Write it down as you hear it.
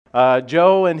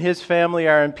Joe and his family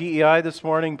are in PEI this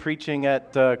morning preaching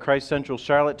at Christ Central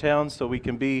Charlottetown, so we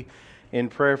can be in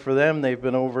prayer for them. They've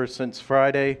been over since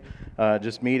Friday,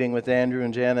 just meeting with Andrew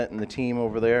and Janet and the team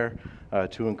over there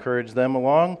to encourage them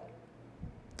along.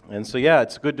 And so,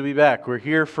 it's good to be back. We're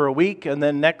here for a week, and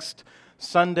then next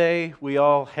Sunday we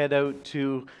all head out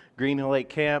to Green Hill Lake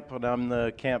Camp, and I'm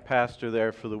the camp pastor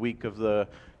there for the week of the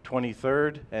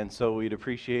 23rd, and so we'd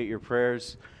appreciate your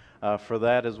prayers for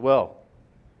that as well.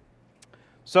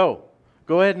 So,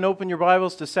 go ahead and open your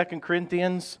Bibles to 2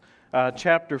 Corinthians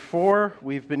chapter 4.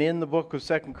 We've been in the book of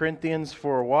 2 Corinthians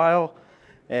for a while,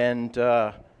 and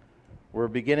we're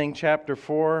beginning chapter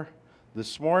 4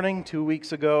 this morning. 2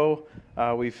 weeks ago,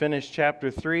 we finished chapter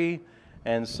 3,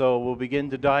 and so we'll begin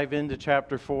to dive into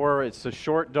chapter 4. It's a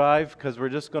short dive because we're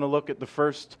just going to look at the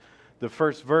first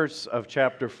verse of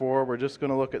chapter 4. We're just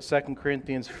going to look at 2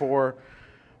 Corinthians 4,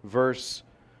 verse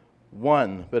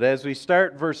 1. But as we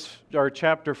start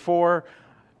chapter 4,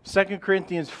 2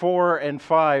 Corinthians 4 and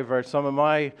 5 are some of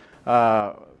my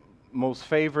most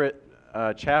favorite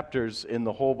chapters in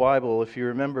the whole Bible. If you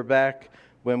remember back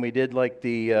when we did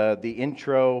the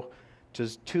intro to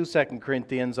 2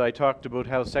 Corinthians, I talked about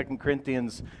how 2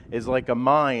 Corinthians is like a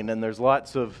mine, and there's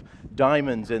lots of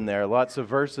diamonds in there, lots of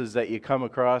verses that you come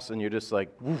across, and you're just like,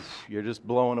 woof, you're just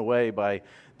blown away by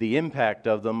the impact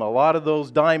of them. A lot of those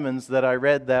diamonds that I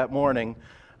read that morning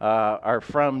are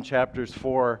from chapters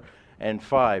 4 and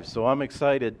 5. So I'm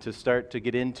excited to start to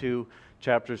get into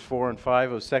chapters 4 and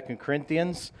 5 of 2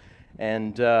 Corinthians,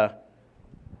 and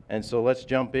so let's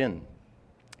jump in.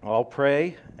 I'll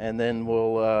pray, and then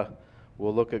we'll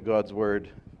look at God's Word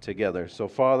together. So,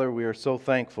 Father, we are so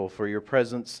thankful for your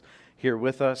presence here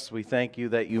with us. We thank you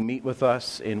that you meet with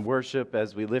us in worship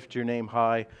as we lift your name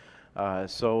high.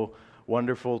 So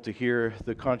wonderful to hear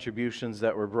the contributions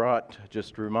that were brought,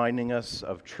 just reminding us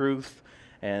of truth,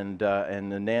 and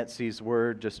Nancy's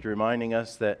word, just reminding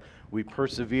us that we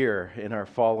persevere in our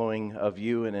following of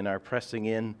you and in our pressing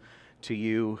in to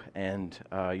you, and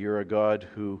you're a God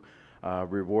who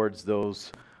rewards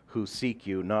those who seek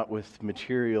you, not with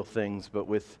material things, but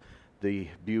with the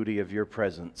beauty of your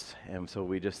presence. And so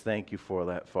we just thank you for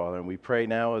that, Father. And we pray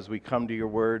now as we come to your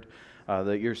word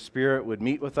that your Spirit would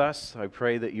meet with us. I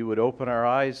pray that you would open our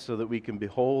eyes so that we can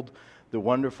behold the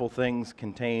wonderful things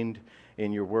contained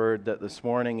in your word, that this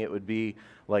morning it would be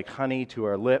like honey to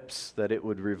our lips, that it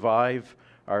would revive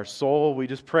our soul. We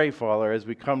just pray, Father, as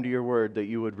we come to your word, that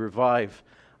you would revive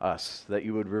us, that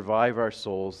you would revive our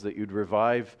souls, that you'd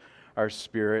revive our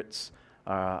spirits,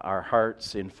 our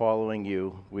hearts in following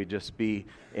you. We'd just be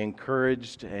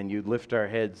encouraged, and you'd lift our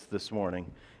heads this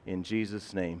morning. In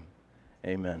Jesus' name,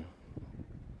 amen.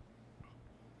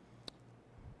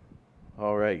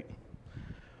 All right.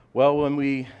 Well, when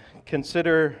we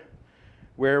consider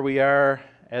where we are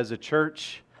as a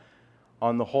church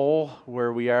on the whole,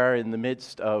 where we are in the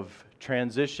midst of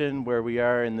transition, where we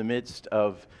are in the midst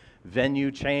of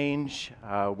venue change,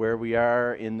 where we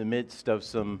are in the midst of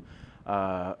some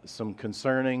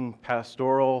concerning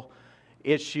pastoral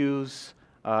issues,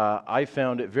 I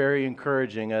found it very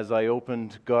encouraging as I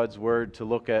opened God's Word to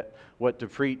look at what to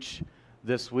preach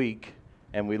this week.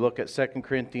 And we look at 2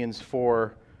 Corinthians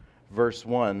 4, verse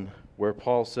 1, where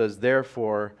Paul says,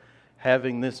 "Therefore,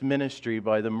 having this ministry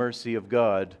by the mercy of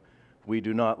God, we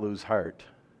do not lose heart."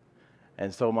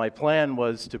 And so my plan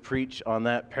was to preach on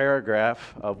that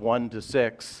paragraph of 1 to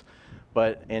 6,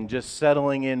 but in just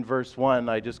settling in verse 1,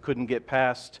 I just couldn't get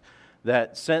past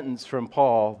that sentence from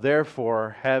Paul,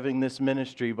 "Therefore, having this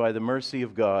ministry by the mercy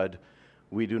of God,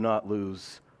 we do not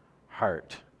lose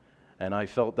heart." And I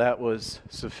felt that was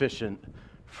sufficient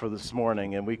for this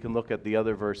morning, and we can look at the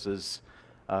other verses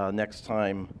next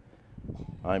time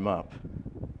I'm up.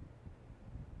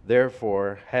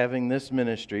 "Therefore, having this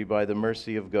ministry by the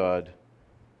mercy of God,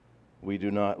 we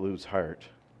do not lose heart."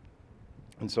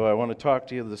 And so I want to talk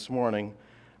to you this morning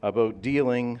about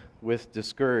dealing with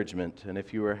discouragement. And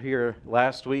if you were here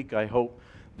last week, I hope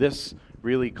this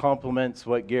really complements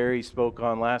what Gary spoke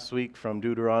on last week from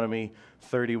Deuteronomy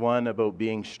 31 about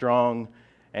being strong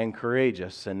and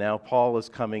courageous. And now Paul is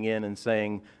coming in and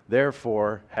saying,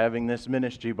 "Therefore, having this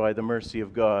ministry by the mercy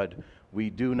of God,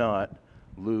 we do not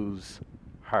lose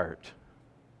heart."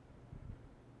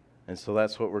 And so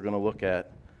that's what we're going to look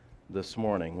at this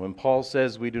morning. When Paul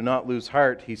says we do not lose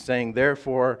heart, he's saying,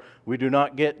 therefore, we do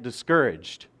not get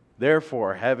discouraged.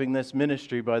 Therefore, having this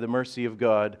ministry by the mercy of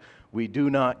God, we do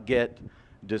not get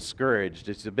discouraged.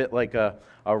 It's a bit like a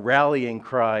rallying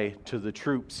cry to the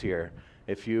troops here.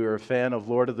 If you're a fan of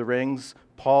Lord of the Rings,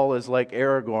 Paul is like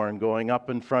Aragorn going up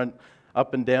in front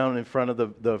up and down in front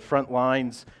of the front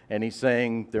lines, and he's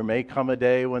saying, there may come a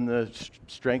day when the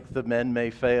strength of men may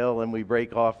fail and we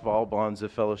break off all bonds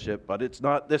of fellowship, but it's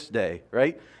not this day,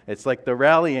 right? It's like the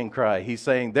rallying cry. He's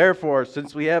saying, therefore,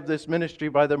 since we have this ministry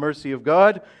by the mercy of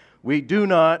God, we do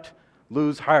not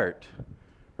lose heart,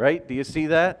 right? Do you see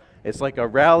that? It's like a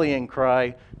rallying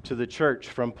cry to the church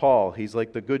from Paul. He's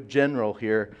like the good general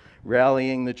here,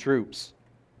 rallying the troops.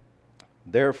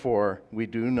 Therefore, we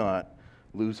do not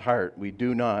lose heart. We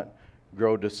do not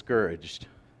grow discouraged.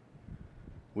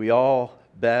 We all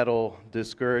battle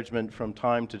discouragement from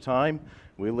time to time.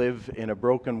 We live in a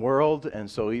broken world, and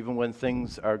so even when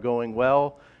things are going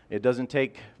well, it doesn't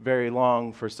take very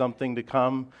long for something to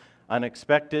come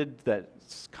unexpected that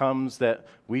comes that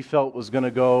we felt was going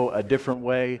to go a different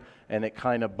way, and it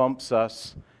kind of bumps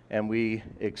us, and we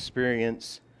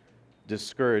experience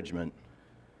discouragement.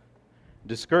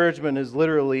 Discouragement is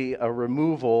literally a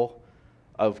removal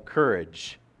of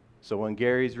courage. So when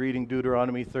Gary's reading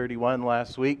Deuteronomy 31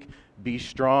 last week, be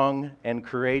strong and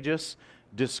courageous.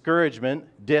 Discouragement,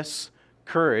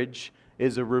 discourage,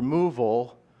 is a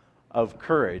removal of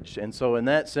courage. And so in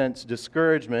that sense,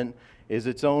 discouragement is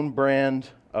its own brand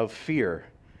of fear.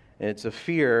 And it's a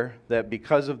fear that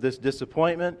because of this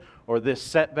disappointment or this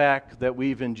setback that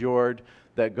we've endured,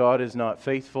 that God is not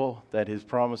faithful, that His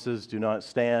promises do not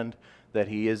stand, that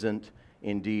He isn't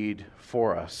indeed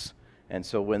for us. And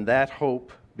so when that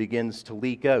hope begins to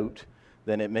leak out,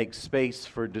 then it makes space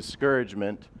for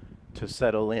discouragement to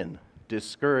settle in.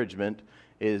 Discouragement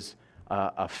is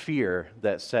a fear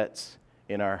that sets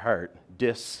in our heart.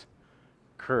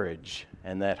 Discourage.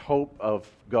 And that hope of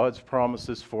God's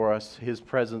promises for us, His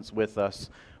presence with us,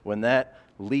 when that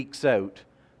leaks out,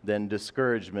 then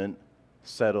discouragement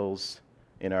settles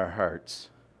in our hearts.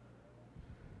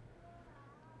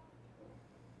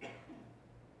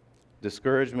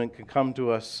 Discouragement can come to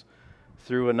us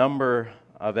through a number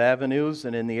of avenues,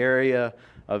 and in the area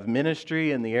of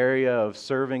ministry, in the area of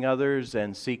serving others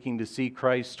and seeking to see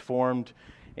Christ formed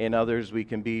in others, we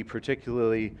can be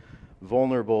particularly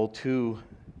vulnerable to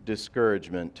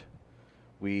discouragement.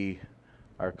 We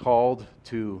are called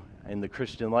to, in the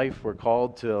Christian life, we're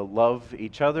called to love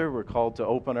each other. We're called to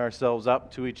open ourselves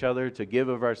up to each other, to give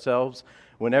of ourselves.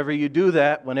 Whenever you do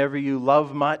that, whenever you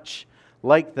love much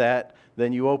like that,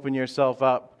 then you open yourself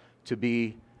up to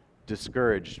be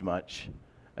discouraged much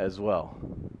as well.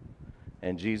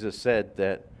 And Jesus said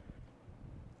that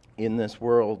in this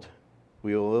world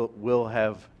we will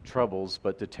have troubles,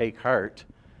 but to take heart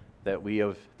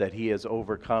that He has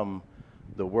overcome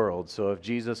the world. So if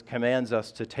Jesus commands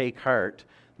us to take heart,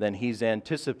 then He's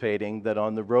anticipating that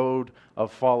on the road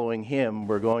of following Him,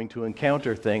 we're going to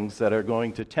encounter things that are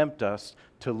going to tempt us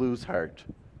to lose heart,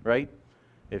 right?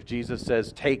 If Jesus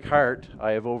says, take heart,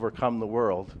 I have overcome the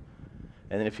world.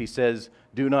 And if He says,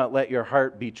 do not let your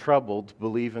heart be troubled,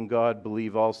 believe in God,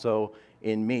 believe also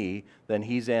in me, then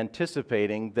He's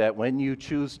anticipating that when you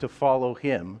choose to follow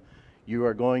Him, you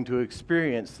are going to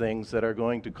experience things that are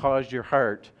going to cause your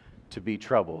heart to be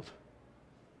troubled.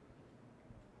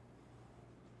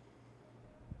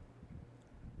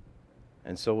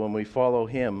 And so when we follow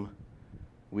Him,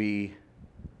 we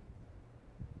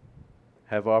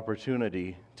have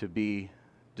opportunity to be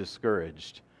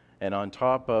discouraged. And on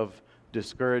top of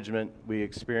discouragement we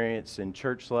experience in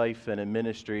church life and in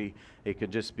ministry, it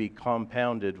could just be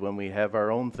compounded when we have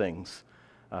our own things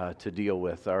to deal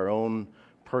with, our own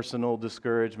personal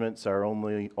discouragements, our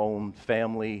own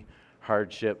family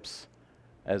hardships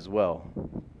as well.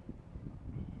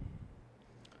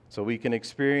 So we can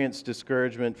experience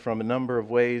discouragement from a number of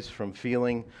ways, from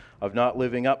feeling of not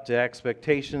living up to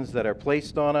expectations that are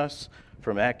placed on us,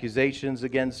 from accusations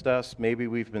against us. Maybe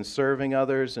we've been serving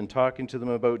others and talking to them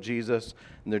about Jesus,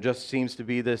 and there just seems to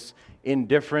be this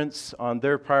indifference on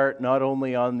their part, not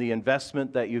only on the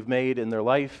investment that you've made in their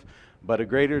life, but a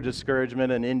greater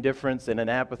discouragement and indifference and an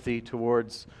apathy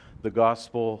towards the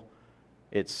gospel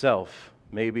itself.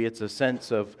 Maybe it's a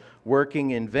sense of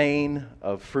working in vain,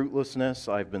 of fruitlessness.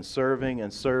 I've been serving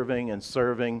and serving and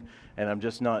serving, and I'm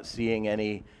just not seeing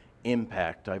any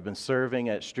impact. I've been serving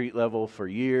at street level for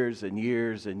years and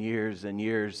years and years and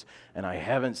years, and I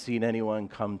haven't seen anyone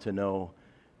come to know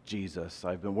Jesus.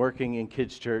 I've been working in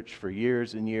kids' church for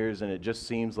years and years, and it just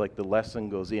seems like the lesson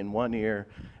goes in one ear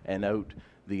and out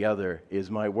the other.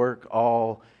 Is my work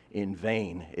all in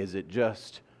vain? Is it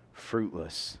just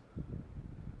fruitless?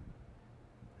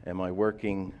 Am I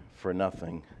working for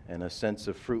nothing? And a sense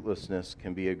of fruitlessness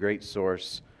can be a great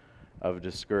source of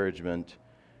discouragement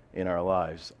in our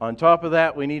lives. On top of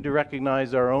that, we need to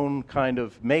recognize our own kind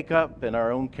of makeup and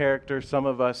our own character. Some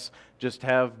of us just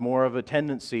have more of a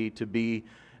tendency to be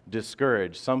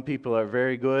discouraged. Some people are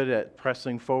very good at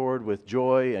pressing forward with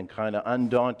joy and kind of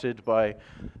undaunted by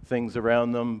things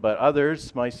around them, but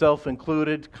others, myself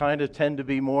included, kind of tend to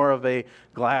be more of a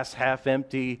glass half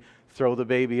empty, throw the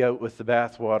baby out with the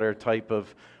bathwater type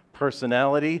of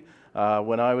personality.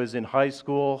 When I was in high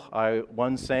school,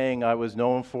 one saying I was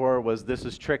known for was, "This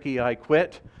is tricky, I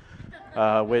quit,"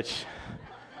 which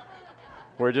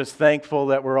we're just thankful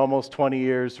that we're almost 20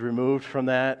 years removed from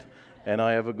that. And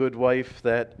I have a good wife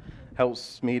that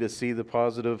helps me to see the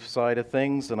positive side of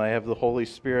things, and I have the Holy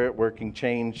Spirit working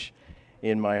change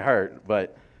in my heart.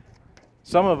 But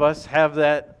some of us have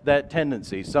that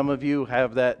tendency. Some of you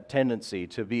have that tendency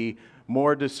to be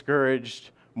more discouraged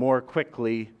more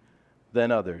quickly than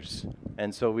others.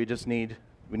 And so we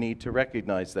need to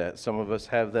recognize that. Some of us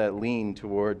have that lean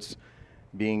towards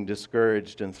being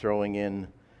discouraged and throwing in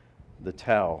the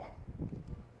towel.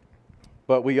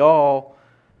 But we all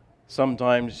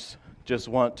sometimes just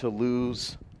want to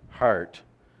lose heart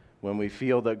when we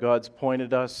feel that God's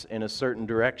pointed us in a certain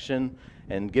direction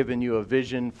and given you a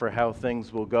vision for how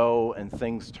things will go, and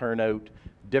things turn out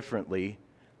differently.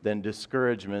 Then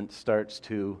discouragement starts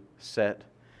to set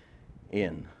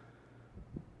in,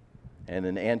 and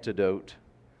an antidote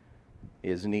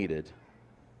is needed.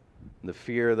 The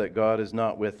fear that God is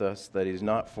not with us, that He's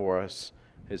not for us,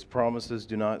 His promises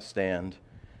do not stand,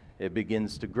 it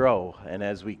begins to grow. And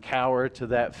as we cower to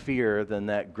that fear, then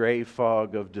that gray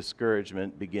fog of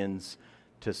discouragement begins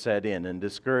to set in. And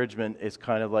discouragement is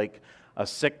kind of like a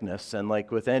sickness. And like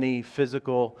with any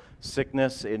physical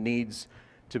sickness, it needs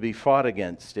to be fought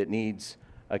against. It needs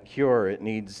a cure. It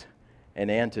needs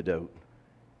an antidote.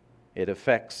 It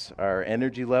affects our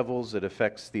energy levels. It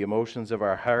affects the emotions of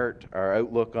our heart, our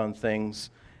outlook on things.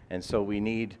 And so we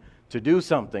need to do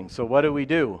something. So what do we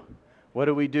do? What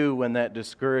do we do when that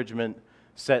discouragement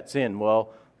sets in?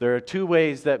 Well, there are two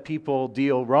ways that people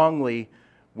deal wrongly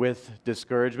with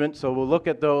discouragement. So we'll look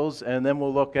at those, and then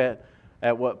we'll look at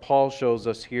what Paul shows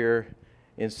us here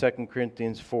in 2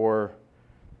 Corinthians 4,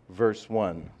 verse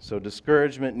 1. So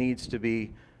discouragement needs to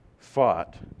be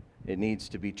fought. It needs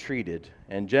to be treated.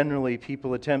 And generally,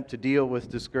 people attempt to deal with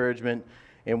discouragement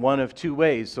in one of two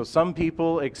ways. So some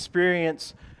people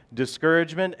experience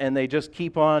discouragement and they just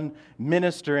keep on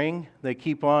ministering. They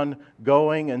keep on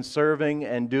going and serving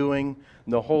and doing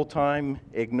the whole time,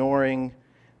 ignoring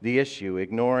the issue,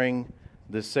 ignoring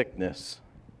the sickness.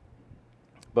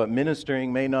 But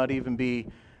ministering may not even be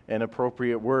an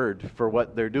appropriate word for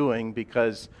what they're doing,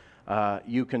 because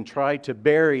you can try to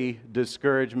bury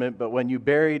discouragement, but when you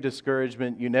bury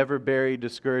discouragement, you never bury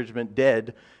discouragement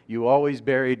dead. You always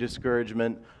bury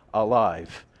discouragement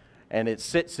alive. And it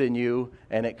sits in you,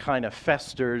 and it kind of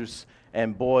festers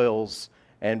and boils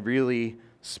and really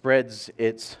spreads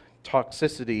its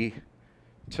toxicity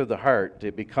to the heart.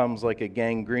 It becomes like a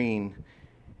gangrene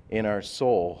in our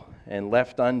soul. And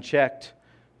left unchecked,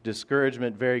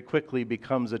 discouragement very quickly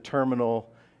becomes a terminal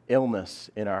illness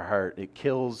in our heart. It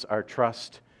kills our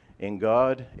trust in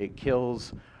God. It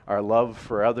kills our love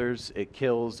for others. It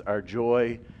kills our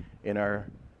joy in our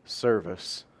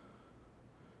service.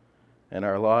 And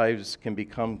our lives can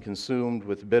become consumed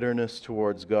with bitterness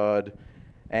towards God,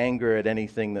 anger at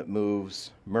anything that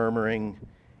moves, murmuring,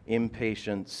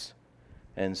 impatience,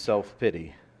 and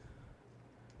self-pity.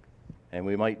 And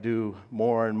we might do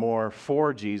more and more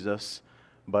for Jesus,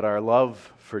 but our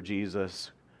love for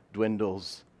Jesus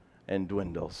dwindles and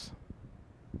dwindles.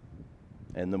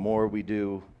 And the more we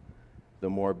do, the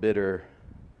more bitter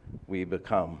we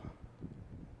become.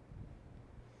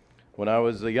 When I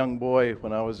was a young boy,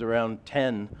 when I was around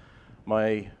 10,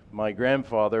 my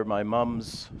grandfather, my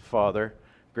mom's father,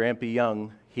 Grampy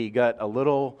Young, he got a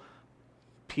little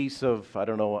piece of, I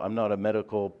don't know, I'm not a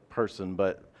medical person,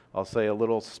 but I'll say a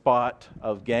little spot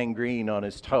of gangrene on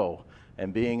his toe.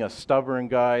 And being a stubborn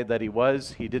guy that he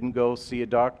was, he didn't go see a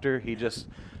doctor. He just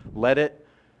let it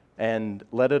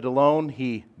alone.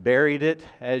 He buried it,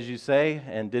 as you say,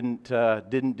 and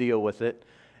didn't deal with it.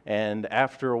 And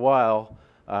after a while,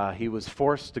 he was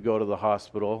forced to go to the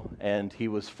hospital, and he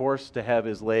was forced to have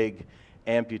his leg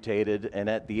amputated. And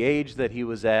at the age that he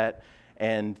was at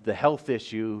and the health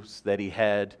issues that he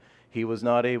had, he was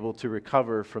not able to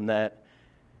recover from that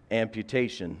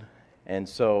amputation. And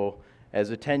so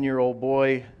as a 10-year-old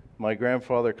boy, my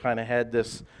grandfather kind of had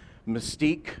this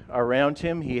mystique around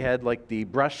him. He had like the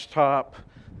brush top,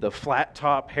 the flat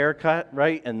top haircut,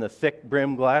 right? And the thick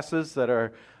brim glasses that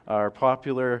are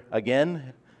popular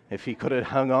again. If he could have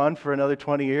hung on for another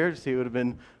 20 years, he would have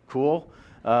been cool.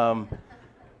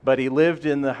 But he lived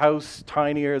in the house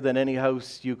tinier than any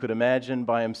house you could imagine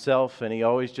by himself, and he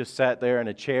always just sat there in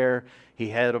a chair. He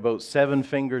had about 7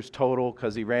 fingers total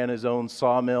because he ran his own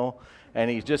sawmill,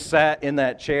 and he just sat in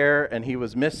that chair, and he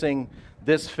was missing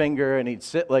this finger, and he'd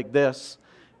sit like this,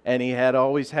 and he had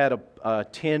always had a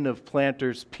tin of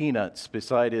Planters peanuts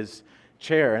beside his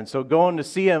chair. And so going to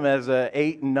see him as a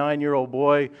 8 and 9-year-old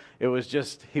boy, he was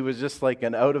just like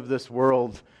an out of this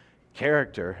world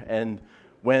character. And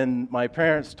when my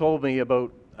parents told me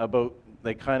about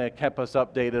they kind of kept us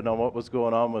updated on what was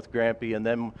going on with Grampy, and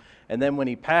then when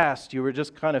he passed, you were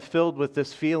just kind of filled with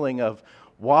this feeling of,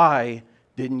 why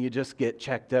didn't you just get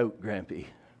checked out, Grampy?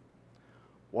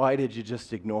 Why did you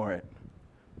just ignore it?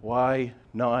 Why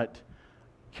not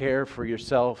care for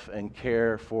yourself and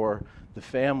care for the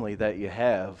family that you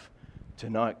have to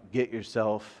not get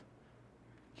yourself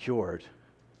cured?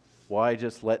 Why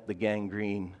just let the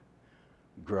gangrene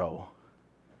grow?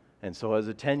 And so as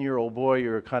a 10-year-old boy, you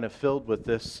were kind of filled with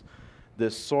this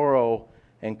sorrow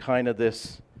and kind of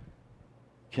this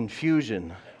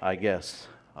confusion, I guess,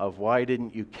 of why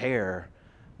didn't you care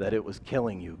that it was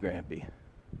killing you, Grampy?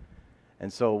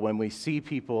 And so when we see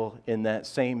people in that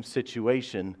same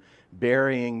situation,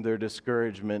 burying their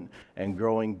discouragement and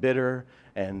growing bitter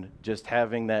and just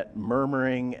having that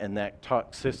murmuring and that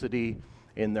toxicity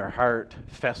in their heart,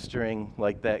 festering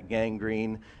like that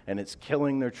gangrene, and it's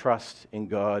killing their trust in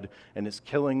God, and it's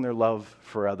killing their love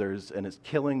for others, and it's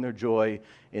killing their joy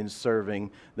in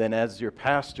serving, then as your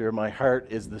pastor, my heart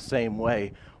is the same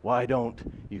way. Why don't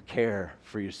you care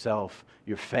for yourself?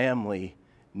 Your family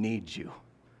needs you.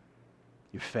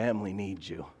 Your family needs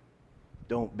you.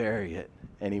 Don't bury it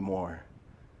anymore.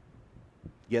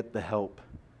 Get the help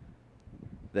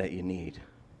that you need.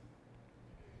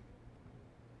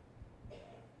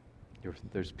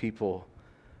 There's people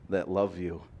that love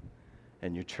you,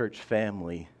 and your church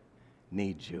family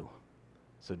needs you.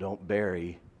 So don't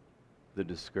bury the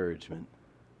discouragement.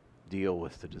 Deal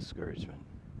with the discouragement.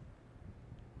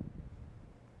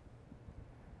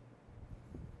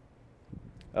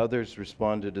 Others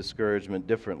respond to discouragement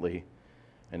differently,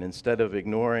 and instead of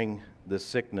ignoring the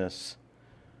sickness,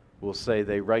 we'll say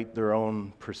they write their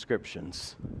own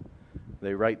prescriptions.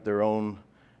 They write their own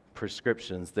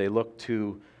prescriptions. They look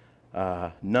to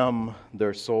numb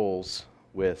their souls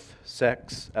with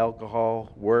sex,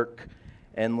 alcohol, work,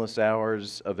 endless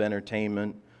hours of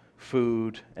entertainment,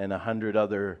 food, and 100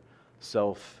 other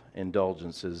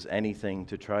self-indulgences, anything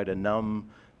to try to numb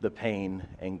the pain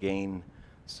and gain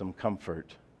some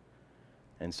comfort.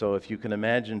 And so if you can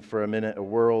imagine for a minute a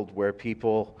world where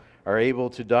people are able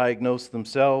to diagnose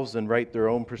themselves and write their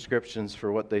own prescriptions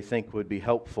for what they think would be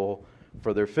helpful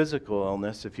for their physical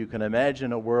illness, if you can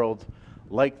imagine a world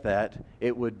like that,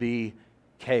 it would be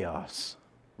chaos,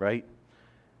 right?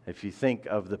 If you think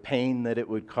of the pain that it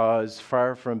would cause,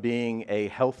 far from being a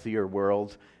healthier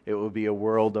world, it would be a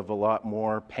world of a lot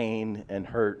more pain and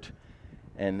hurt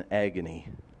and agony.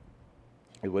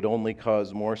 It would only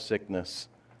cause more sickness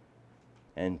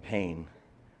and pain.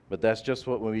 But that's just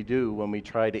what we do when we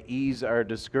try to ease our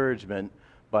discouragement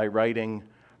by writing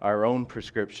our own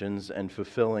prescriptions and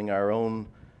fulfilling our own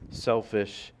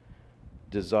selfish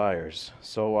desires.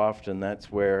 So often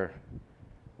that's where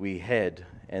we head.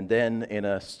 And then in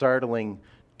a startling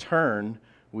turn,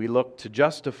 we look to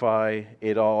justify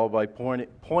it all by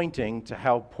pointing to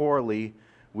how poorly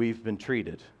we've been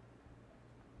treated.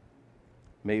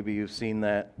 Maybe you've seen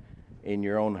that in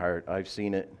your own heart. I've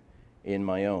seen it in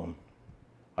my own.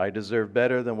 I deserve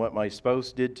better than what my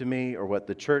spouse did to me or what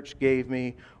the church gave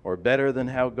me or better than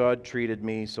how God treated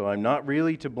me, so I'm not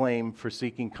really to blame for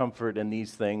seeking comfort in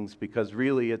these things because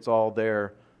really it's all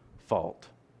their fault.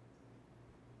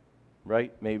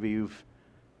 Right? Maybe you've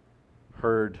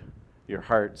heard your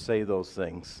heart say those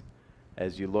things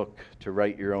as you look to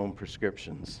write your own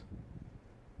prescriptions.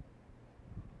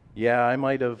 Yeah, I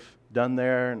might have gone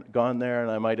there and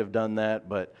I might have done that,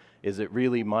 but is it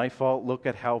really my fault? Look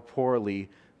at how poorly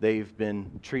they've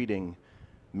been treating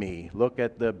me. Look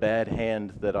at the bad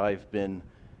hand that I've been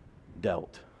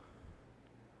dealt.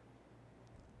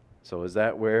 So is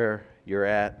that where you're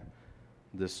at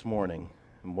this morning?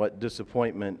 And what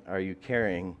disappointment are you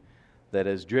carrying that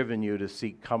has driven you to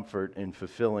seek comfort in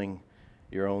fulfilling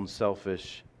your own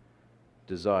selfish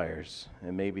desires?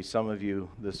 And maybe some of you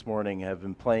this morning have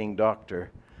been playing doctor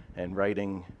and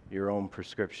writing your own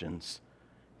prescriptions,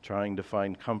 trying to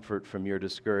find comfort from your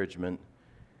discouragement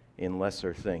in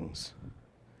lesser things.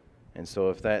 And so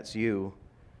if that's you,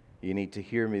 you need to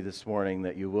hear me this morning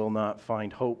that you will not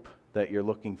find hope that you're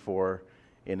looking for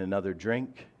in another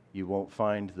drink. You won't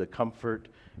find the comfort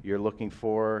you're looking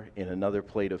for in another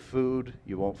plate of food.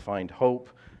 You won't find hope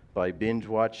by binge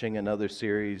watching another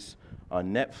series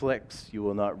on Netflix. You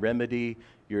will not remedy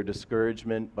your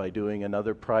discouragement by doing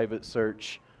another private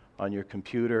search on your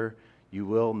computer. You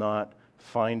will not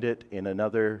find it in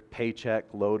another paycheck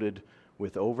loaded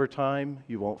with overtime.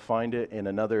 You won't find it in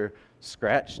another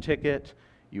scratch ticket.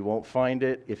 You won't find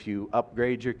it if you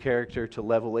upgrade your character to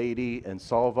level 80 and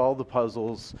solve all the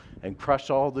puzzles and crush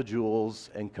all the jewels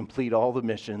and complete all the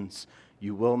missions.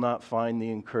 You will not find the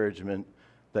encouragement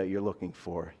that you're looking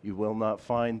for. You will not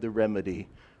find the remedy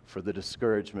for the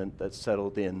discouragement that's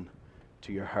settled in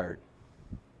to your heart.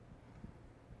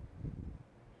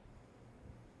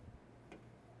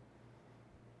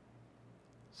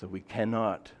 So we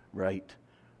cannot write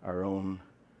our own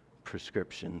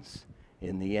prescriptions.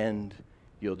 In the end,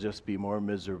 you'll just be more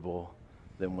miserable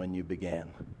than when you began.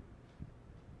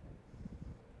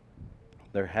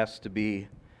 There has to be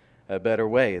a better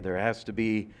way. There has to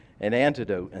be an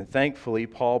antidote. And thankfully,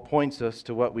 Paul points us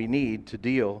to what we need to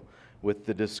deal with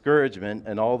the discouragement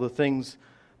and all the things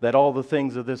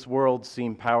of this world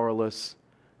seem powerless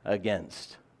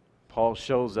against. Paul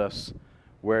shows us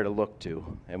where to look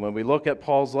to. And when we look at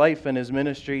Paul's life and his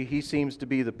ministry, he seems to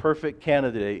be the perfect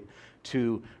candidate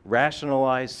to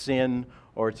rationalize sin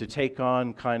or to take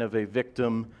on kind of a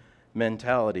victim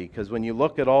mentality. Because when you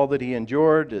look at all that he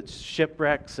endured, it's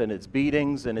shipwrecks and it's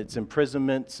beatings and it's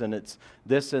imprisonments and it's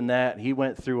this and that, he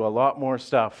went through a lot more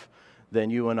stuff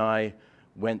than you and I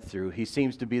went through. He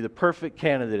seems to be the perfect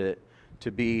candidate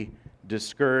to be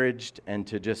discouraged and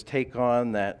to just take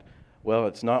on that, well,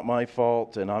 it's not my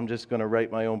fault and I'm just going to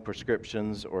write my own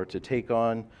prescriptions, or to take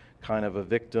on kind of a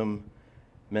victim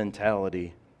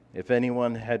mentality. If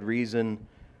anyone had reason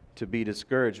to be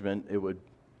discouraged, it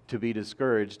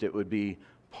would be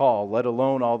Paul, let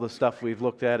alone all the stuff we've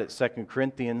looked at 2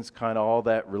 Corinthians, kind of all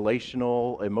that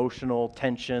relational, emotional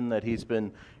tension that he's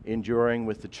been enduring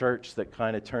with the church that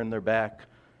kind of turned their back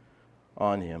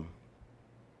on him.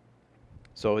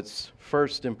 So it's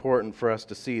first important for us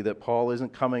to see that Paul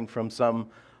isn't coming from some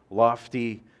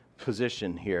lofty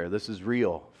position here. This is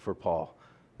real for Paul.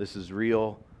 This is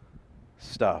real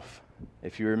stuff.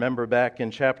 If you remember back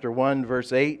in chapter 1,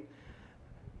 verse 8,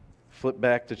 flip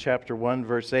back to chapter 1,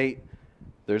 verse 8,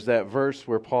 there's that verse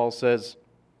where Paul says,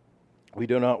 "We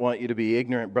do not want you to be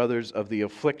ignorant, brothers, of the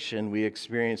affliction we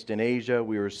experienced in Asia.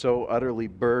 We were so utterly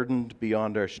burdened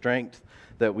beyond our strength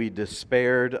that we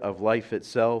despaired of life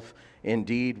itself.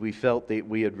 Indeed, we felt that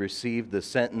we had received the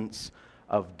sentence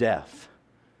of death."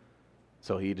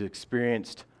 So he'd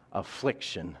experienced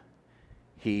affliction.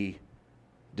 He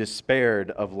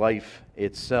despaired of life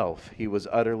itself. He was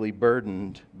utterly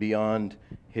burdened beyond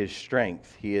his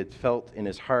strength. He had felt in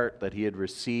his heart that he had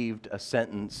received a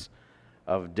sentence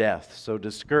of death. So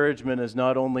discouragement is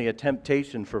not only a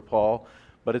temptation for Paul,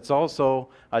 but it's also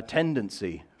a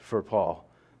tendency for Paul.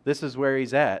 This is where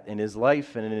he's at in his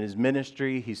life and in his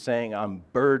ministry. He's saying, I'm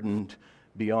burdened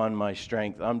beyond my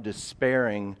strength. I'm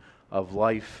despairing of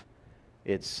life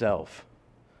itself.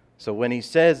 So when he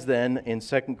says then in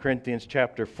 2 Corinthians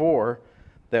chapter 4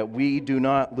 that we do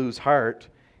not lose heart,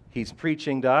 he's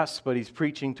preaching to us, but he's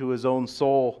preaching to his own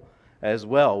soul as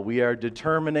well. We are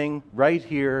determining right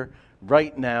here,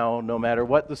 right now, no matter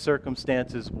what the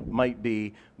circumstances might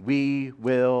be, we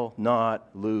will not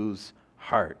lose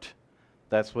heart.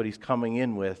 That's what he's coming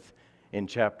in with in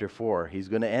chapter 4. He's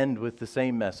going to end with the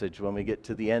same message when we get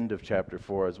to the end of chapter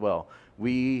 4 as well.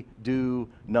 We do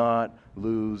not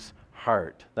lose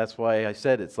heart. That's why I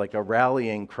said it's like a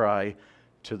rallying cry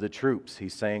to the troops.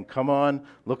 He's saying, come on,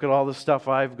 look at all the stuff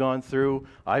I've gone through.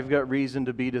 I've got reason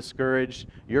to be discouraged.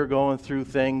 You're going through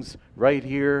things right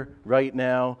here, right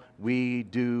now. We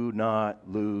do not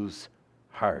lose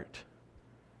heart.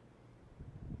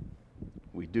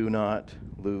 We do not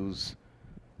lose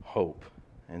hope.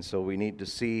 And so we need to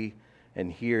see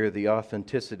and hear the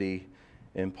authenticity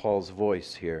in Paul's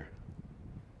voice here.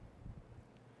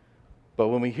 But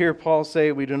when we hear Paul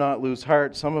say we do not lose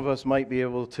heart, some of us might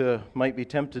be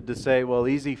tempted to say, well,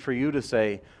 easy for you to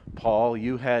say, Paul,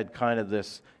 you had kind of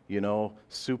this,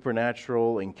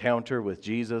 supernatural encounter with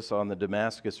Jesus on the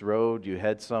Damascus Road. You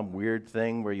had some weird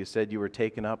thing where you said you were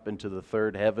taken up into the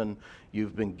third heaven.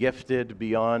 You've been gifted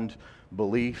beyond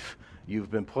belief. You've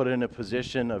been put in a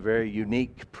position, a very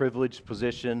unique, privileged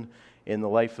position in the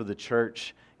life of the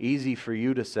church. Easy for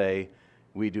you to say,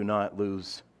 we do not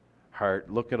lose heart.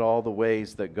 Look at all the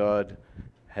ways that God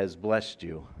has blessed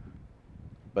you.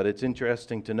 But it's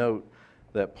interesting to note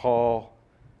that Paul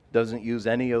doesn't use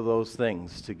any of those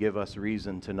things to give us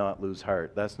reason to not lose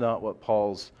heart. That's not what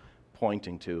Paul's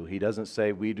pointing to. He doesn't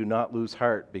say we do not lose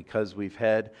heart because we've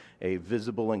had a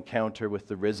visible encounter with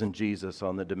the risen Jesus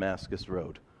on the Damascus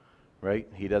Road. right?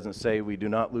 He doesn't say we do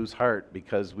not lose heart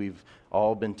because we've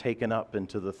all been taken up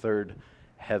into the third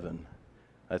heaven.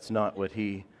 That's not what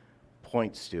he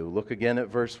points to. Look again at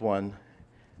verse 1,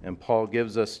 and Paul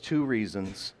gives us two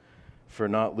reasons for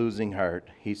not losing heart.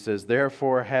 He says,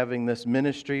 therefore, having this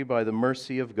ministry by the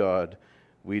mercy of God,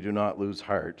 we do not lose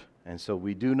heart. And so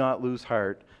we do not lose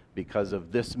heart because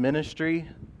of this ministry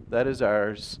that is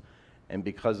ours and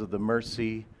because of the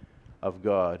mercy of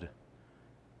God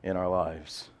in our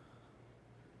lives.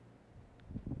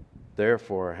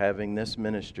 Therefore, having this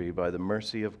ministry by the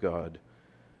mercy of God,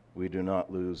 we do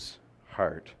not lose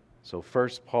heart. So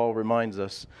first, Paul reminds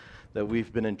us that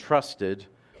we've been entrusted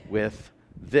with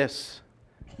this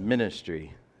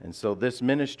ministry. And so this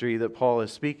ministry that Paul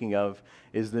is speaking of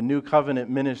is the new covenant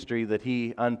ministry that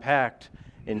he unpacked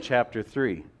in chapter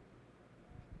 3.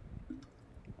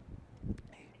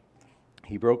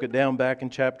 He broke it down back in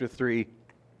chapter 3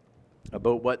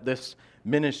 about what this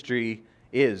ministry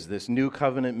is, this new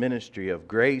covenant ministry of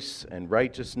grace and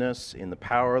righteousness in the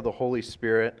power of the Holy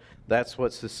Spirit. That's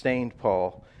what sustained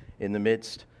Paul in the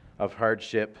midst of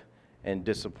hardship and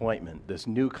disappointment. This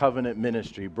new covenant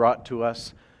ministry brought to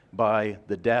us by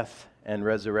the death and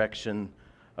resurrection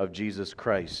of Jesus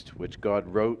Christ, which God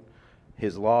wrote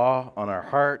His law on our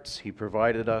hearts. He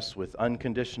provided us with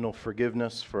unconditional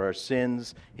forgiveness for our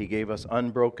sins. He gave us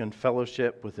unbroken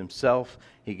fellowship with Himself.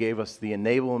 He gave us the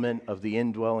enablement of the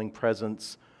indwelling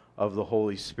presence of the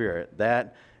Holy Spirit.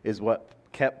 That is what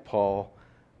kept Paul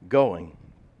going.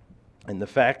 And the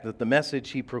fact that the message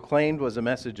he proclaimed was a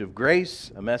message of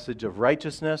grace, a message of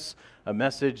righteousness, a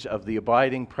message of the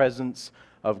abiding presence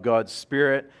of God's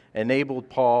Spirit enabled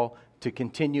Paul to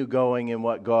continue going in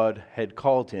what God had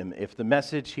called him. If the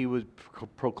message he was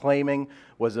proclaiming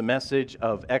was a message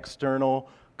of external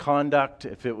conduct,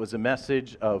 if it was a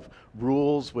message of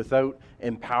rules without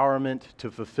empowerment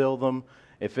to fulfill them,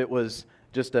 if it was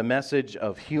just a message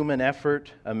of human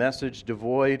effort, a message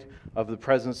devoid of the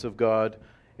presence of God,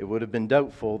 it would have been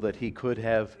doubtful that he could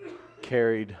have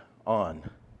carried on.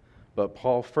 But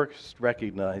Paul first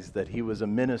recognized that he was a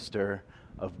minister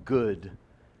of good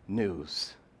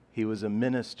news. He was a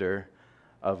minister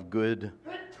of good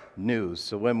news.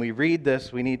 So when we read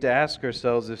this, we need to ask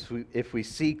ourselves if we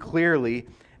see clearly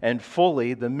and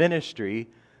fully the ministry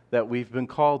that we've been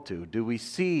called to. Do we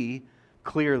see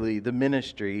clearly the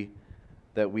ministry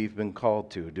that we've been called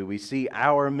to? Do we see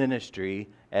our ministry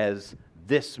as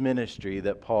this ministry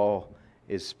that Paul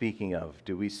is speaking of?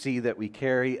 Do we see that we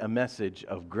carry a message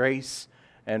of grace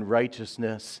and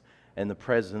righteousness and the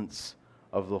presence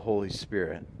of the Holy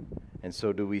Spirit? And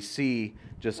so do we see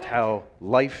just how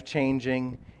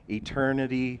life-changing,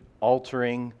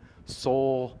 eternity-altering,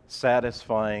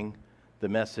 soul-satisfying the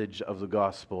message of the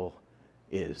gospel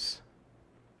is?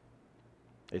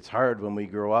 It's hard when we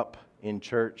grow up in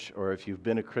church, or if you've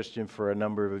been a Christian for a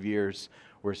number of years,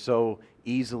 we're so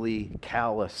easily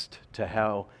calloused to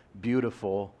how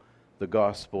beautiful the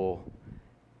gospel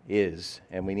is.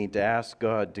 And we need to ask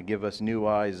God to give us new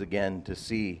eyes again to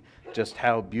see just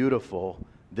how beautiful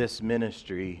this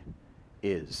ministry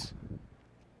is.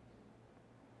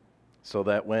 So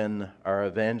that when our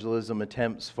evangelism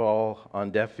attempts fall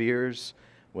on deaf ears,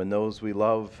 when those we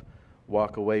love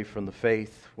walk away from the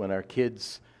faith, when our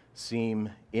kids seem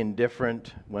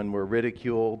indifferent, when we're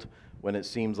ridiculed, when it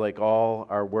seems like all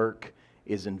our work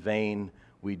is in vain,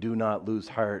 we do not lose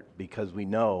heart because we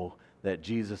know that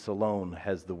Jesus alone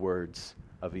has the words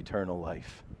of eternal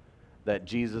life, that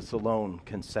Jesus alone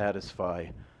can satisfy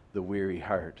the weary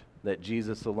heart, that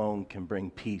Jesus alone can bring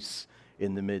peace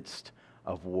in the midst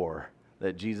of war,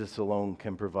 that Jesus alone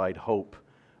can provide hope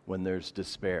when there's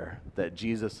despair, that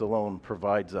Jesus alone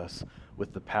provides us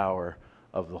with the power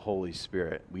of the Holy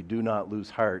Spirit. We do not lose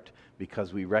heart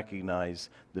because we recognize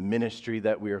the ministry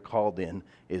that we are called in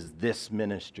is this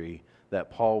ministry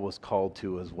that Paul was called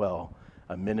to as well,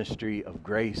 a ministry of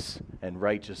grace and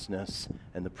righteousness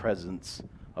and the presence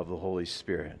of the Holy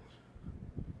Spirit.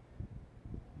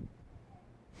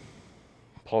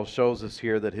 Paul shows us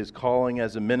here that his calling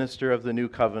as a minister of the new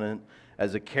covenant,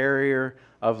 as a carrier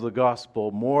of the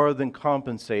gospel, more than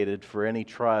compensated for any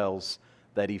trials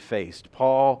that he faced.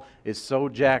 Paul is so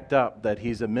jacked up that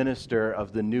he's a minister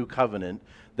of the new covenant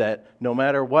that no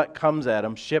matter what comes at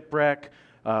him, shipwreck,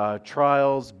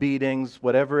 trials, beatings,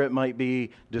 whatever it might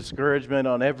be, discouragement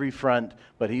on every front,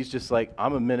 but he's just like,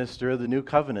 I'm a minister of the new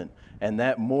covenant. And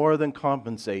that more than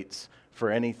compensates for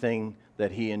anything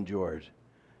that he endured.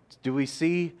 Do we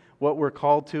see what we're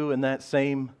called to in that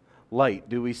same light?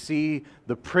 Do we see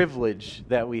the privilege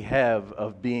that we have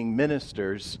of being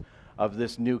ministers of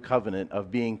this new covenant,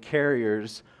 of being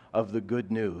carriers of the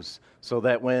good news, so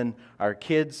that when our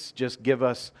kids just give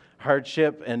us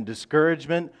hardship and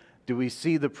discouragement, do we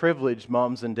see the privilege,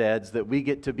 moms and dads, that we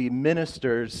get to be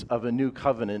ministers of a new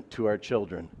covenant to our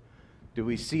children? Do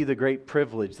we see the great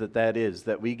privilege that is,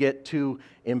 that we get to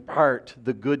impart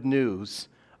the good news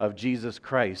of Jesus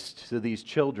Christ to these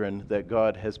children that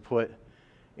God has put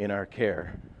in our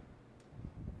care?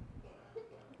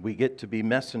 We get to be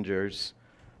messengers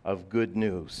of good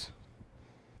news.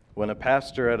 When a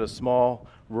pastor at a small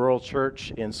rural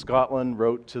church in Scotland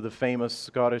wrote to the famous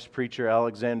Scottish preacher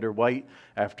Alexander White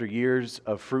after years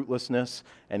of fruitlessness,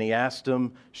 and he asked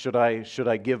him, should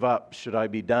I give up? Should I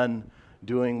be done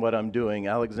doing what I'm doing?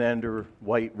 Alexander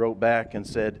White wrote back and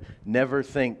said, "Never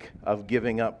think of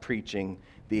giving up preaching.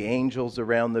 The angels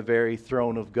around the very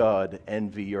throne of God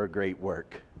envy your great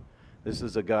work." This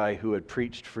is a guy who had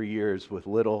preached for years with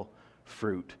little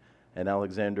fruit. And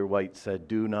Alexander White said,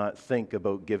 do not think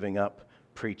about giving up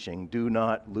preaching. Do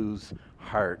not lose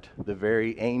heart. The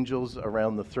very angels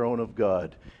around the throne of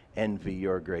God envy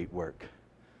your great work.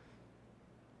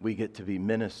 We get to be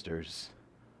ministers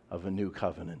of a new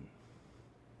covenant.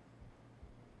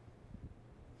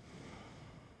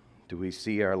 Do we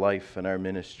see our life and our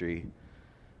ministry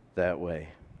that way?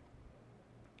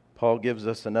 Paul gives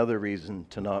us another reason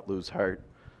to not lose heart.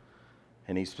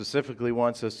 And he specifically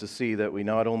wants us to see that we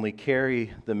not only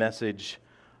carry the message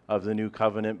of the new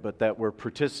covenant, but that we're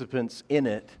participants in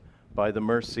it by the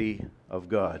mercy of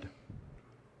God.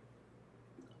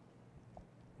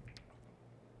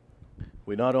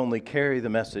 We not only carry the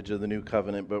message of the new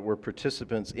covenant, but we're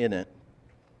participants in it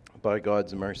by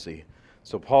God's mercy.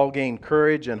 So Paul gained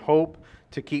courage and hope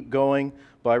to keep going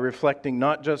by reflecting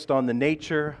not just on the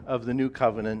nature of the new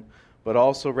covenant, but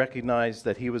also recognized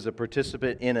that he was a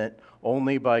participant in it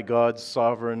only by God's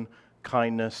sovereign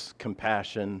kindness,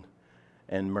 compassion,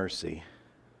 and mercy.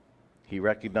 He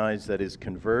recognized that his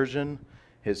conversion,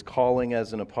 his calling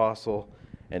as an apostle,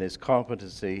 and his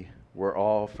competency were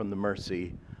all from the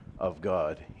mercy of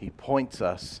God. He points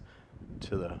us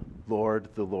to the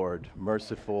Lord,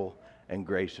 merciful and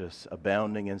gracious,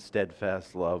 abounding in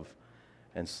steadfast love,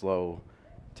 and slow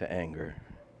to anger.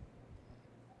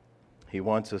 He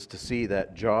wants us to see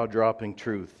that jaw-dropping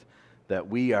truth that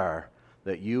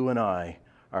you and I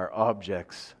are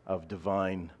objects of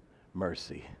divine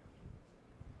mercy.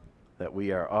 That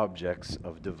we are objects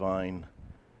of divine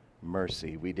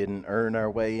mercy. We didn't earn our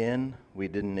way in. We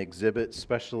didn't exhibit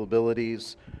special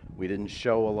abilities. We didn't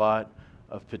show a lot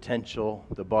of potential.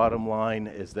 The bottom line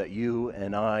is that you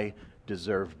and I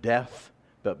deserve death,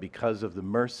 but because of the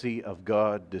mercy of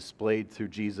God displayed through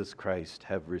Jesus Christ,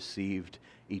 have received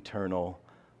eternal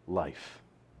life.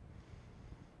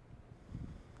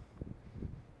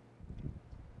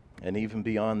 And even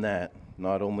beyond that,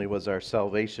 not only was our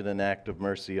salvation an act of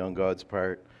mercy on God's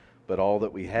part, but all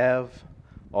that we have,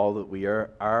 all that we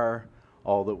are,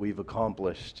 all that we've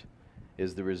accomplished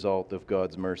is the result of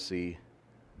God's mercy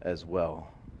as well.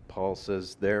 Paul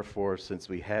says, therefore, since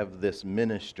we have this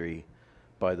ministry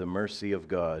by the mercy of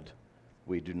God,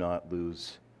 we do not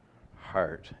lose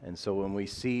heart. And so when we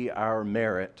see our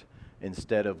merit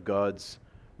instead of God's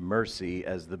mercy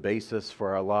as the basis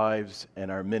for our lives and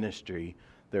our ministry,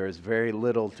 there is very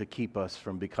little to keep us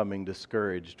from becoming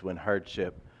discouraged when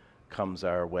hardship comes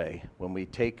our way. When we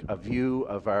take a view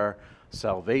of our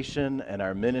salvation and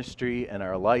our ministry and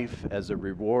our life as a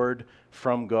reward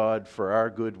from God for our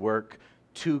good work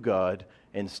to God,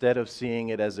 instead of seeing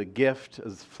it as a gift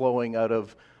as flowing out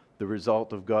of the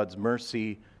result of God's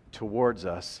mercy towards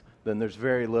us, then there's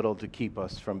very little to keep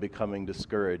us from becoming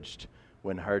discouraged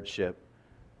when hardship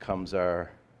comes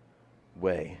our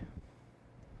way.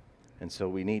 And so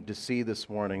we need to see this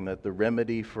morning that the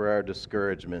remedy for our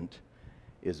discouragement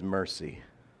is mercy.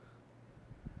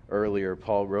 Earlier,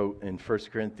 Paul wrote in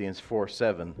 1 Corinthians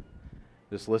 4:7.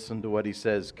 Just listen to what he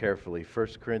says carefully.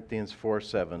 1 Corinthians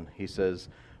 4:7. He says,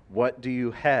 "What do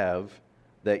you have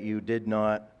that you did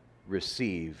not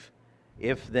receive?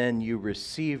 If then you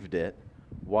received it,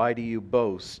 why do you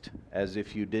boast as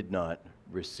if you did not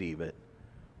receive it?"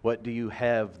 What do you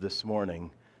have this morning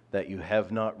that you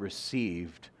have not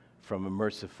received from a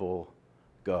merciful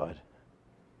God?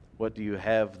 What do you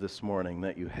have this morning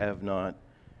that you have not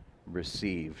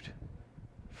received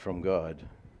from God?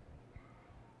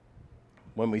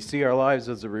 When we see our lives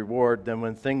as a reward, then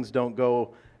when things don't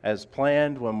go as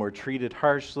planned, when we're treated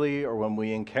harshly, or when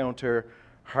we encounter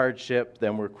hardship,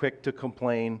 then we're quick to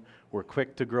complain, we're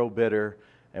quick to grow bitter,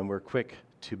 and we're quick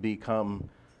to become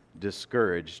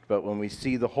discouraged. But when we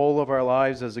see the whole of our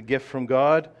lives as a gift from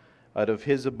God, out of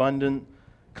His abundant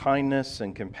kindness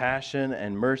and compassion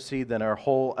and mercy, then our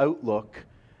whole outlook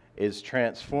is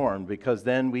transformed, because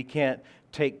then we can't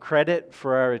take credit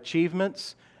for our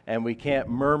achievements, and we can't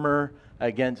murmur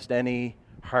against any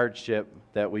hardship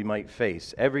that we might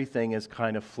face. Everything is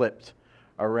kind of flipped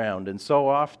around. And so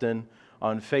often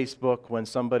on Facebook, when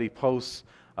somebody posts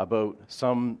about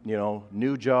some,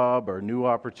 new job or new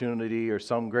opportunity or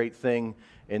some great thing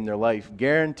in their life,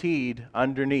 guaranteed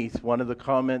underneath one of the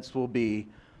comments will be,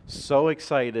 "So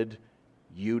excited,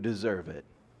 you deserve it."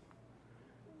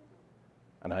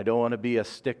 And I don't want to be a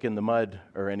stick in the mud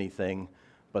or anything,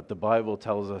 but the Bible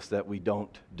tells us that we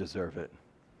don't deserve it.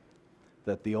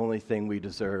 That the only thing we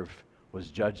deserve was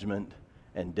judgment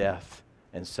and death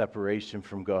and separation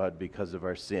from God because of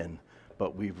our sin.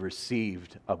 But we've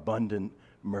received abundant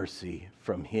mercy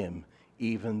from Him,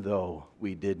 even though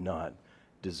we did not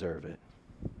deserve it.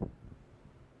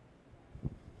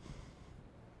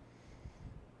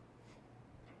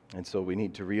 And so we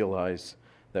need to realize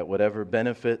that whatever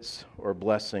benefits or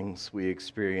blessings we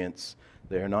experience,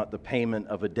 they are not the payment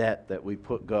of a debt that we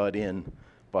put God in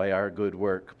by our good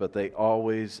work, but they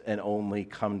always and only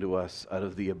come to us out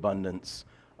of the abundance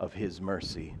of His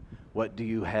mercy. What do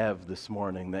you have this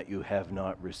morning that you have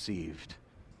not received?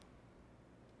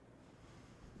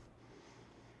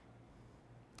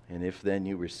 And if then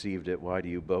you received it, why do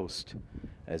you boast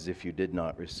as if you did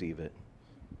not receive it?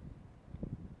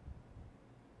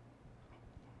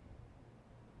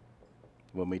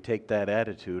 When we take that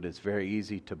attitude, it's very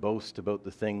easy to boast about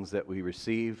the things that we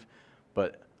receive,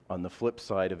 but on the flip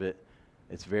side of it,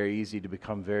 it's very easy to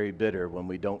become very bitter when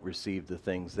we don't receive the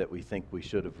things that we think we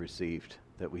should have received,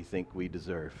 that we think we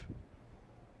deserve.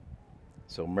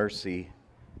 So mercy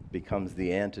becomes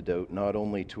the antidote not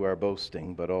only to our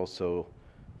boasting, but also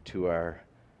to our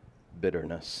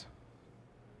bitterness.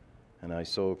 And I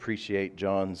so appreciate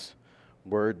John's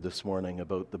word this morning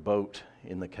about the boat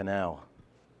in the canal.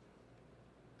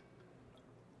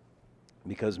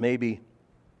 Because maybe,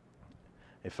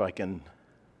 if I can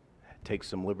take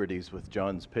some liberties with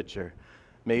John's picture,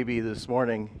 maybe this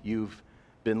morning you've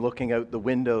been looking out the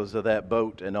windows of that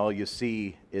boat and all you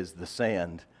see is the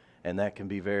sand, and that can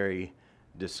be very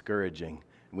discouraging.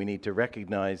 We need to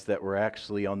recognize that we're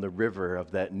actually on the river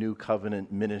of that new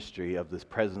covenant ministry of the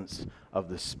presence of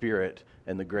the Spirit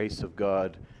and the grace of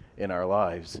God in our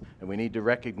lives. And we need to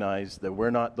recognize that we're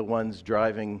not the ones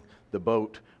driving the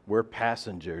boat. We're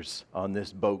passengers on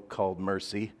this boat called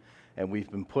mercy, and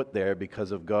we've been put there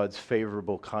because of God's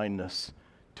favorable kindness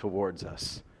towards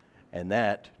us. And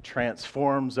that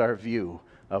transforms our view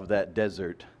of that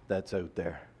desert that's out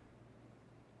there.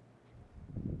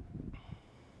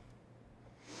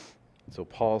 So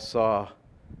Paul saw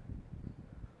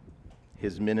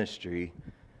his ministry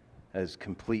as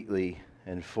completely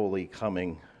and fully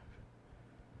coming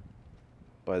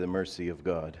by the mercy of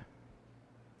God.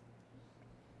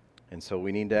 And so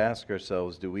we need to ask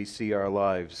ourselves, do we see our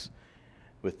lives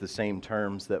with the same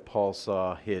terms that Paul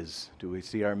saw his? Do we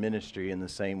see our ministry in the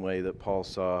same way that Paul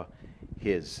saw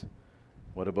his?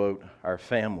 What about our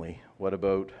family? What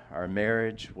about our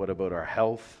marriage? What about our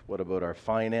health? What about our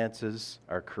finances,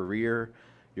 our career,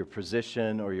 your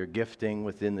position or your gifting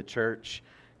within the church?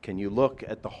 Can you look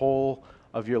at the whole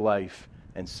of your life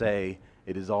and say,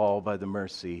 it is all by the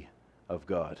mercy of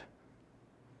God?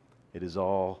 It is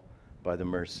all by the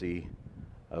mercy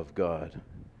of God.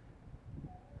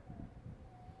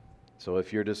 So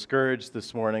if you're discouraged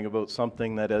this morning about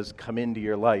something that has come into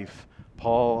your life,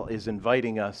 Paul is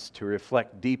inviting us to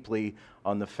reflect deeply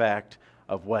on the fact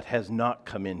of what has not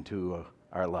come into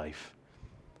our life,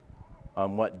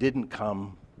 on what didn't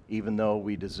come even though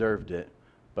we deserved it,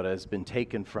 but has been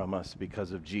taken from us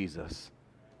because of Jesus.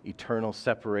 Eternal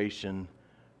separation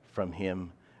from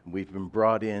Him. We've been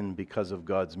brought in because of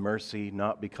God's mercy,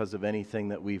 not because of anything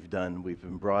that we've done. We've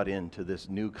been brought into this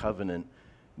new covenant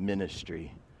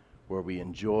ministry where we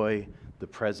enjoy the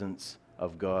presence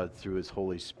of God through His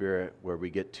Holy Spirit, where we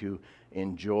get to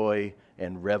enjoy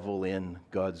and revel in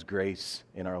God's grace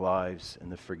in our lives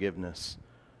and the forgiveness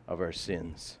of our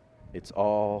sins. It's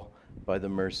all by the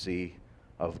mercy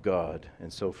of God.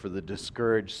 And so for the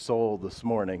discouraged soul this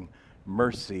morning,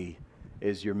 mercy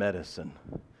is your medicine.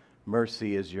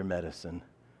 Mercy is your medicine.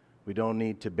 We don't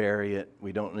need to bury it.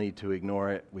 We don't need to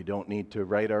ignore it. We don't need to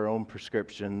write our own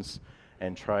prescriptions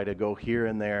and try to go here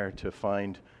and there to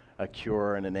find a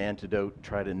cure and an antidote,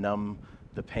 try to numb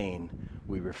the pain.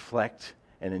 We reflect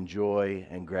and enjoy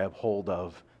and grab hold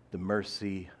of the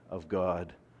mercy of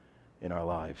God in our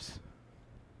lives.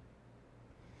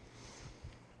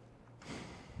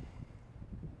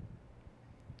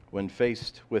 When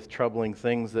faced with troubling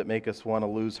things that make us want to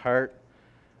lose heart,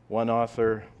 one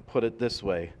author put it this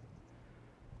way: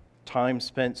 time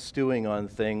spent stewing on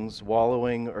things,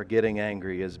 wallowing or getting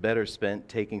angry is better spent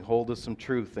taking hold of some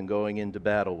truth and going into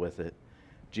battle with it.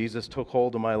 Jesus took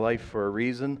hold of my life for a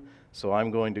reason, so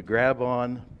I'm going to grab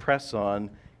on, press on,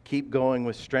 keep going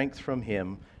with strength from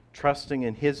Him, trusting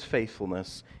in His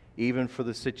faithfulness, even for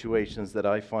the situations that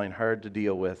I find hard to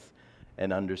deal with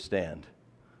and understand.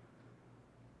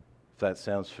 If that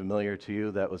sounds familiar to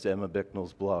you, that was Emma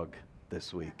Bicknell's blog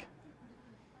this week.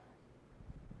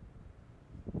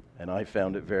 And I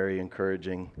found it very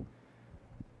encouraging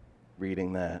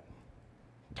reading that.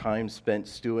 Time spent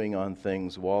stewing on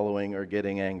things, wallowing, or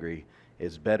getting angry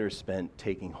is better spent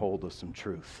taking hold of some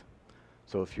truth.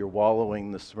 So if you're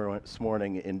wallowing this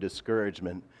morning in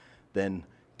discouragement, then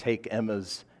take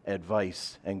Emma's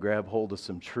advice and grab hold of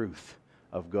some truth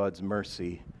of God's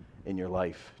mercy in your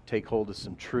life. Take hold of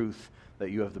some truth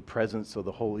that you have the presence of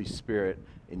the Holy Spirit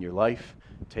in your life.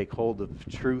 Take hold of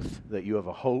truth that you have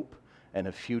a hope and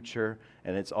a future,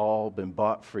 and it's all been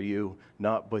bought for you,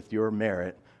 not with your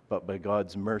merit, but by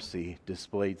God's mercy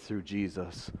displayed through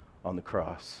Jesus on the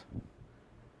cross.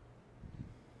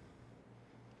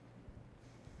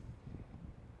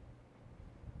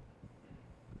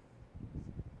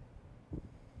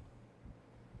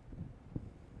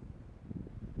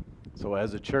 So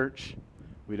as a church,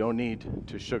 we don't need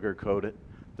to sugarcoat it.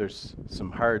 There's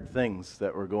some hard things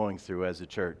that we're going through as a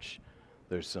church.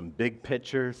 There's some big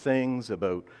picture things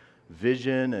about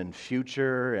vision and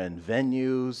future and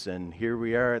venues, and here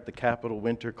we are at the Capitol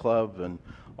Winter Club and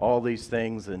all these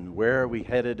things, and where are we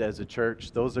headed as a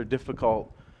church? Those are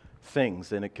difficult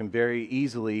things, and it can very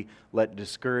easily let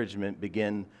discouragement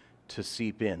begin to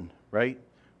seep in, right?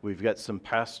 We've got some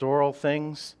pastoral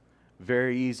things,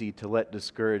 very easy to let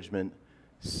discouragement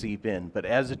seep in. But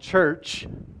as a church,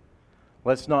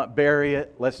 let's not bury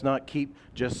it. Let's not keep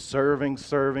just serving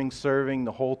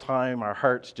the whole time. Our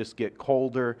hearts just get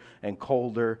colder and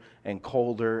colder and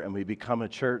colder, and we become a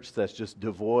church that's just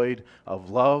devoid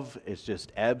of love. It's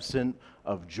just absent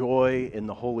of joy in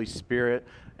the Holy Spirit.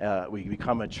 We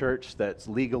become a church that's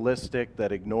legalistic,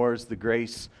 that ignores the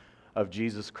grace of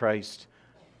Jesus Christ.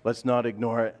 Let's not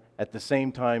ignore it. At the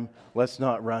same time, let's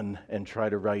not run and try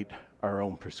to write our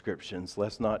own prescriptions.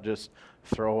 Let's not just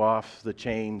throw off the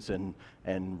chains and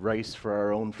race for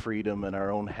our own freedom and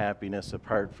our own happiness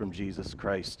apart from Jesus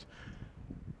Christ.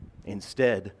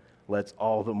 Instead, let's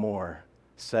all the more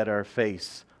set our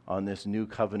face on this new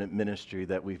covenant ministry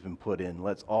that we've been put in.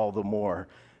 Let's all the more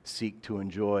seek to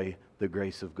enjoy the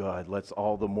grace of God. Let's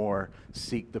all the more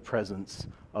seek the presence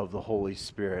of the Holy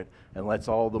Spirit. And let's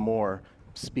all the more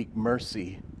speak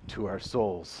mercy to our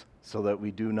souls so that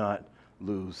we do not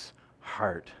lose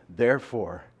heart.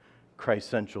 Therefore, Christ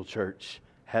Central Church,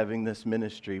 having this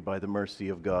ministry by the mercy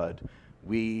of God,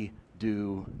 we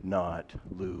do not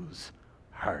lose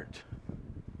heart.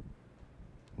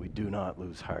 We do not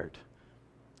lose heart.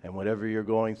 And whatever you're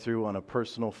going through on a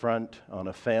personal front, on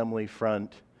a family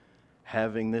front,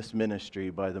 having this ministry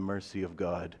by the mercy of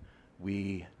God,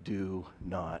 we do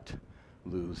not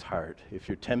lose heart. If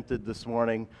you're tempted this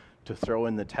morning to throw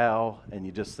in the towel and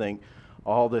you just think,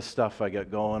 all this stuff I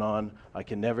got going on, I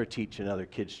can never teach another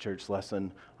kids' church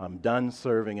lesson. I'm done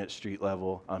serving at street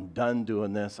level. I'm done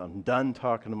doing this. I'm done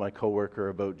talking to my coworker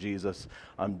about Jesus.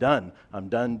 I'm done. I'm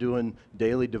done doing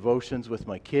daily devotions with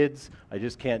my kids. I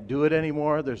just can't do it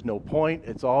anymore. There's no point.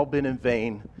 It's all been in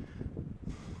vain.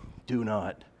 Do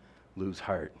not lose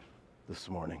heart this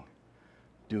morning.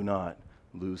 Do not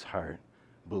lose heart.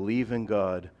 Believe in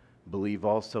God. Believe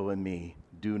also in me.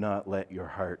 Do not let your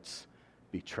hearts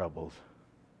be troubled.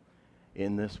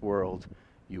 In this world,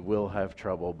 you will have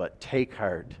trouble, but take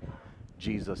heart.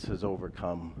 Jesus has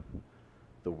overcome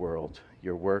the world.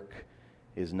 Your work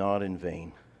is not in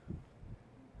vain.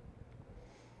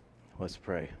 Let's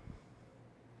pray.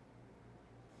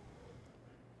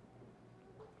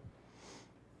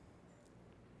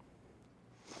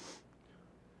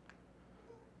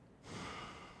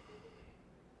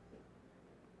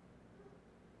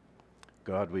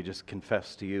 God, we just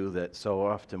confess to you that so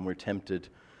often we're tempted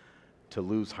to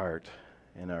lose heart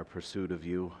in our pursuit of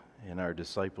you, in our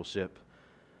discipleship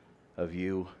of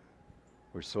you.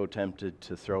 We're so tempted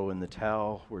to throw in the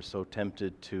towel. We're so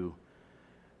tempted to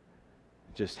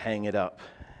just hang it up.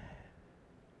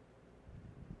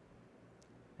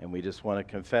 And we just want to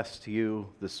confess to you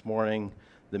this morning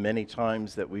the many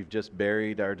times that we've just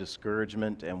buried our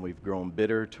discouragement and we've grown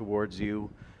bitter towards you.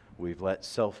 We've let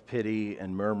self-pity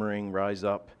and murmuring rise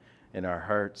up in our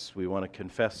hearts. We want to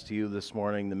confess to you this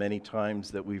morning the many times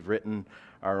that we've written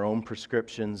our own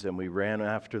prescriptions and we ran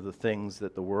after the things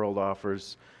that the world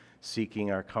offers,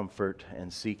 seeking our comfort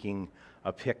and seeking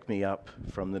a pick-me-up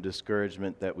from the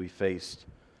discouragement that we faced.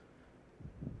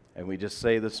 And we just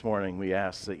say this morning, we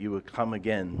ask that you would come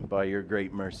again by your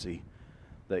great mercy,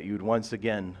 that you'd once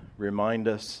again remind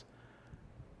us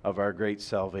of our great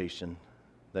salvation,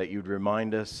 that you'd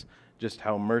remind us just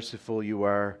how merciful you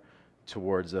are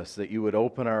towards us, that you would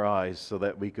open our eyes so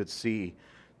that we could see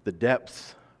the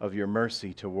depths of your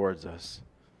mercy towards us.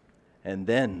 And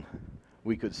then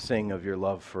we could sing of your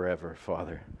love forever,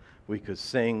 Father. We could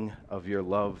sing of your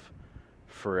love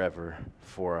forever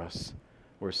for us.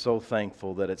 We're so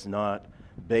thankful that it's not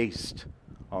based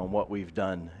on what we've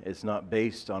done. It's not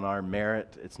based on our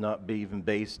merit. It's not even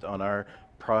based on our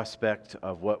prospect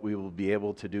of what we will be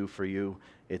able to do for you.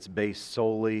 It's based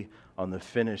solely on the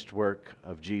finished work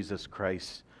of Jesus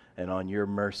Christ and on your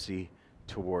mercy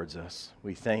towards us.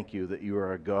 We thank you that you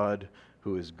are a God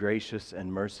who is gracious and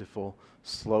merciful,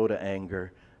 slow to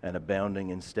anger, and abounding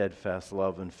in steadfast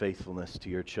love and faithfulness to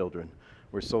your children.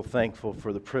 We're so thankful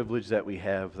for the privilege that we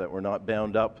have, that we're not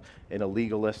bound up in a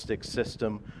legalistic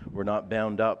system. We're not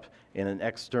bound up in an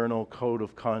external code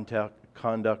of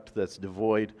conduct that's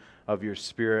devoid of your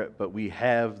Spirit, but we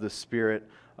have the Spirit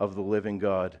of the living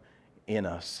God in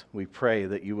us. We pray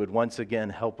that you would once again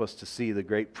help us to see the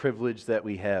great privilege that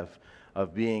we have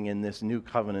of being in this new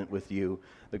covenant with you,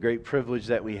 the great privilege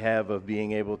that we have of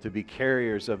being able to be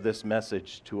carriers of this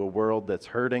message to a world that's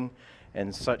hurting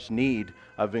and such need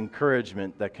of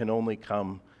encouragement that can only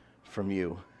come from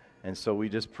you. And so we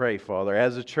just pray, Father,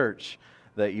 as a church,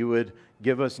 that you would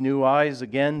give us new eyes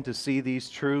again to see these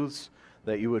truths,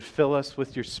 that you would fill us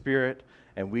with your Spirit,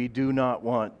 and we do not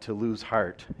want to lose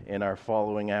heart in our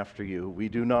following after you. We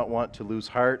do not want to lose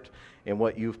heart in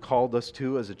what you've called us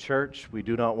to as a church. We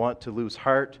do not want to lose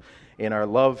heart in our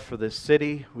love for this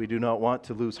city. We do not want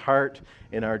to lose heart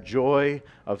in our joy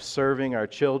of serving our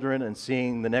children and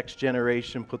seeing the next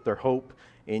generation put their hope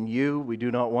in you. We do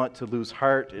not want to lose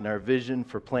heart in our vision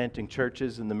for planting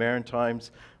churches in the Maritimes.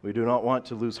 We do not want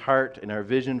to lose heart in our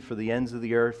vision for the ends of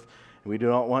the earth. We do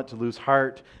not want to lose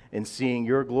heart in seeing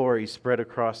your glory spread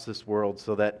across this world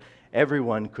so that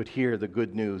everyone could hear the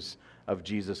good news of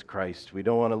Jesus Christ. We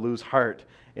don't want to lose heart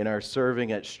in our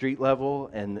serving at street level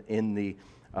and in the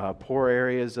poor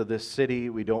areas of this city.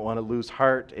 We don't want to lose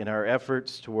heart in our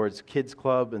efforts towards Kids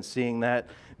Club and seeing that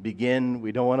begin.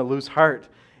 We don't want to lose heart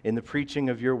in the preaching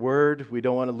of your word. We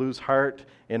don't want to lose heart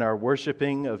in our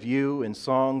worshiping of you in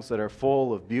songs that are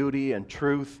full of beauty and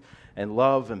truth and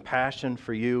love and passion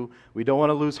for you. We don't want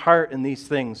to lose heart in these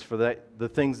things for the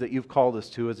things that you've called us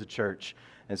to as a church.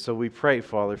 And so we pray,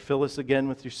 Father, fill us again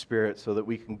with your Spirit so that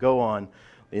we can go on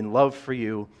in love for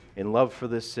you, in love for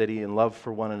this city, in love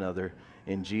for one another.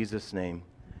 In Jesus' name,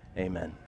 amen.